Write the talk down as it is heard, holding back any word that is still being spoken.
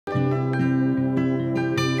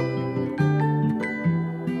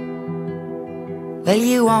Well,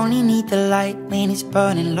 you only need the light when it's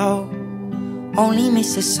burning low. Only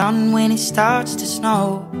miss the sun when it starts to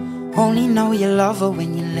snow. Only know you love her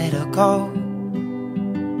when you let her go.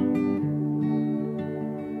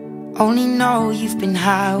 Only know you've been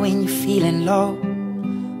high when you're feeling low.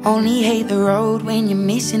 Only hate the road when you're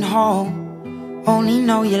missing home. Only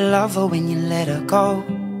know you love her when you let her go.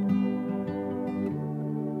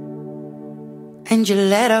 And you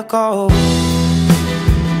let her go.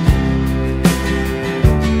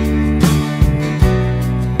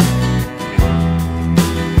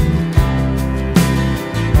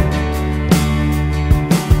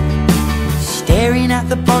 Staring at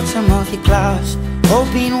the bottom of your glass,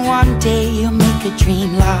 hoping one day you'll make a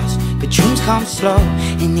dream last. But dreams come slow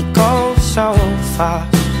and they go so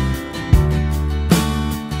fast.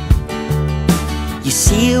 You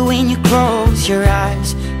see it when you close your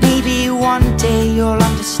eyes. Maybe one day you'll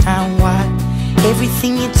understand why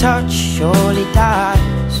everything you touch surely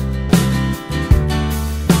dies.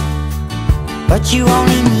 But you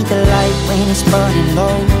only need the light when it's burning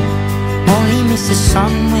low. Only miss the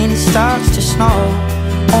sun when it starts to snow.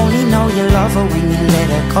 Only know you love her when you let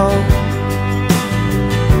her go.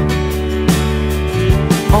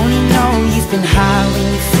 Only know you've been high when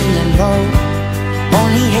you're feeling low.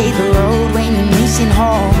 Only hate the road when you're missing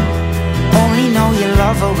home. Only know you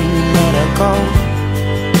love her when you let her go.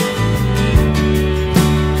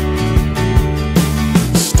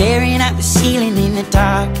 Staring at the ceiling in the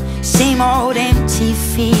dark, same old empty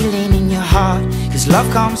feeling in your heart. 'Cause love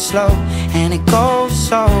comes slow and it goes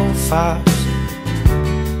so fast.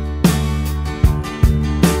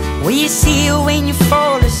 Well, you see her when you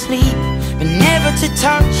fall asleep, but never to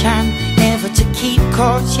touch and never to keep.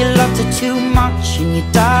 'Cause you loved her too much and you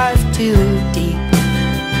dive too deep.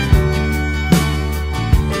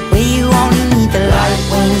 Well, you only need the light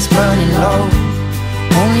when it's burning low.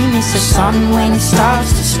 Only miss the sun when it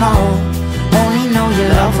starts to snow. Only know you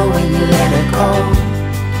love her when you let her go.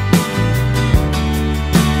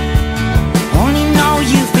 Only know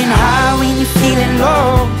you've been high when you're feeling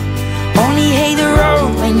low. Only hate the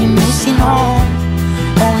road when you're missing home.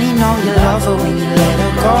 Only know you love her when you let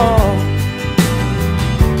her go.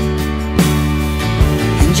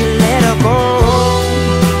 And you let her go.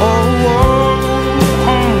 Oh, oh,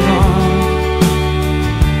 oh, oh.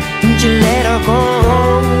 And you let her go.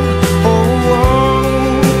 Oh, oh,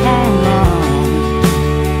 oh, oh.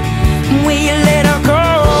 Will you let her go?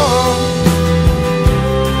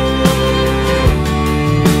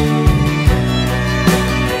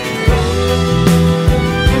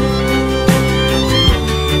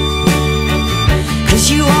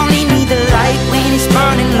 You only need the light when it's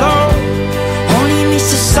burning low. Only miss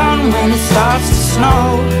the sun when it starts to snow.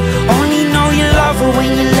 Only know you love her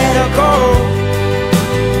when you let her go.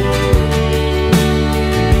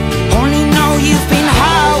 Only know you've been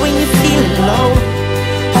high when you're feeling low.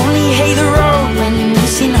 Only hate the road when you're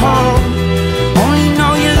missing home. Only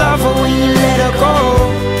know you love her when you let her go.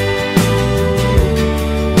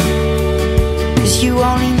 'Cause you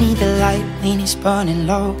only need the light when it's burning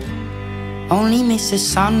low. Only miss the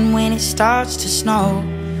sun when it starts to snow.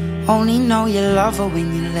 Only know you love her when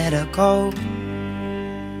you let her go.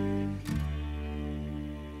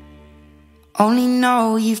 Only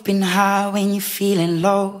know you've been high when you're feeling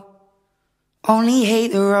low. Only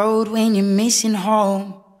hate the road when you're missing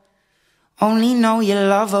home. Only know you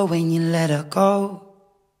love her when you let her go.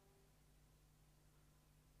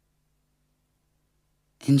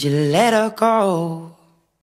 And you let her go.